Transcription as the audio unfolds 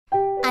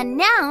A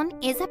noun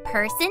is a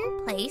person,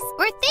 place,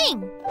 or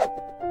thing.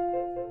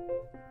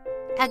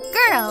 A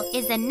girl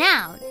is a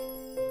noun.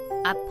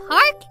 A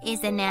park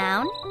is a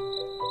noun.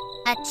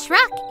 A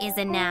truck is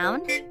a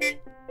noun.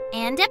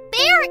 And a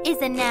bear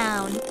is a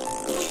noun.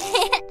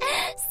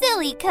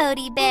 Silly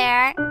Cody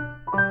Bear.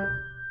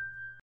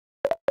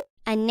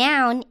 A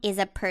noun is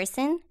a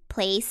person,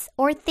 place,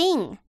 or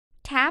thing.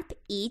 Tap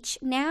each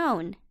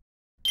noun.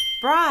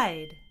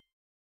 Bride,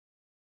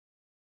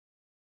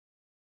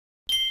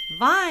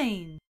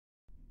 vine,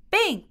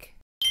 bank.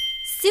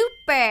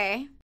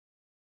 Super.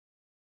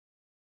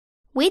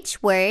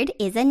 Which word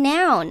is a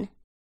noun?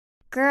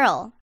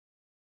 Girl.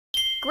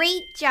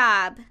 Great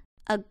job.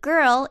 A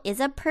girl is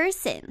a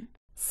person,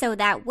 so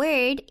that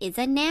word is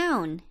a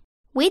noun.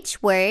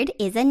 Which word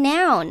is a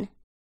noun?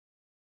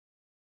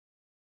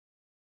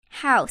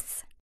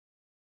 House.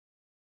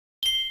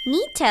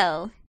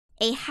 Neato.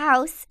 A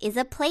house is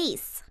a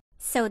place,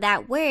 so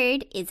that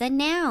word is a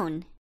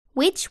noun.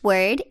 Which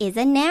word is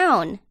a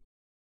noun?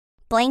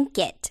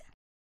 Blanket.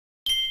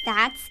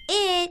 That's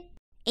it.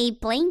 A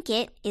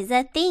blanket is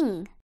a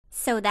thing,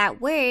 so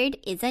that word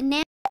is a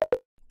noun.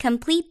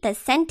 Complete the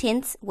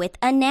sentence with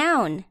a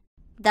noun.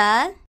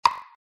 The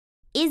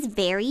is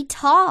very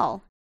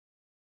tall.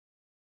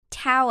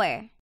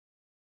 Tower.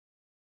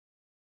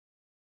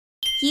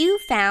 You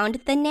found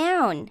the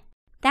noun.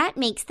 That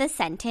makes the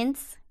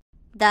sentence,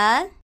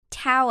 the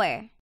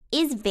tower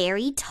is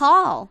very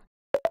tall.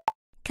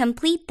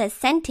 Complete the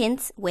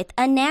sentence with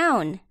a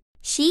noun.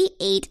 She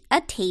ate a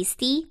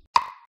tasty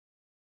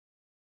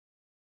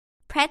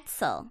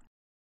pretzel.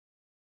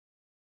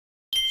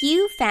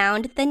 You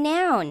found the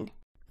noun.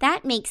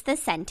 That makes the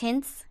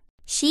sentence,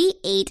 she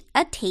ate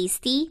a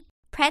tasty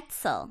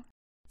pretzel.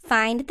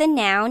 Find the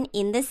noun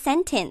in the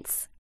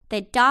sentence. The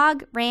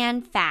dog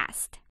ran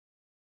fast.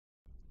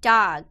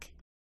 Dog.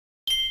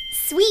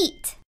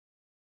 Sweet.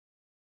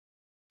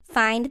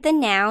 Find the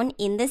noun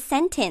in the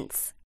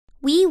sentence.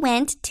 We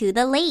went to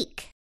the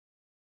lake.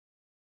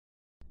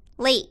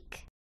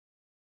 Lake.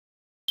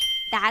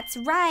 That's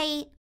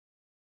right.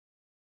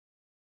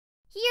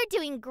 You're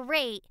doing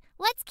great.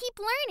 Let's keep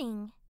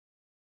learning.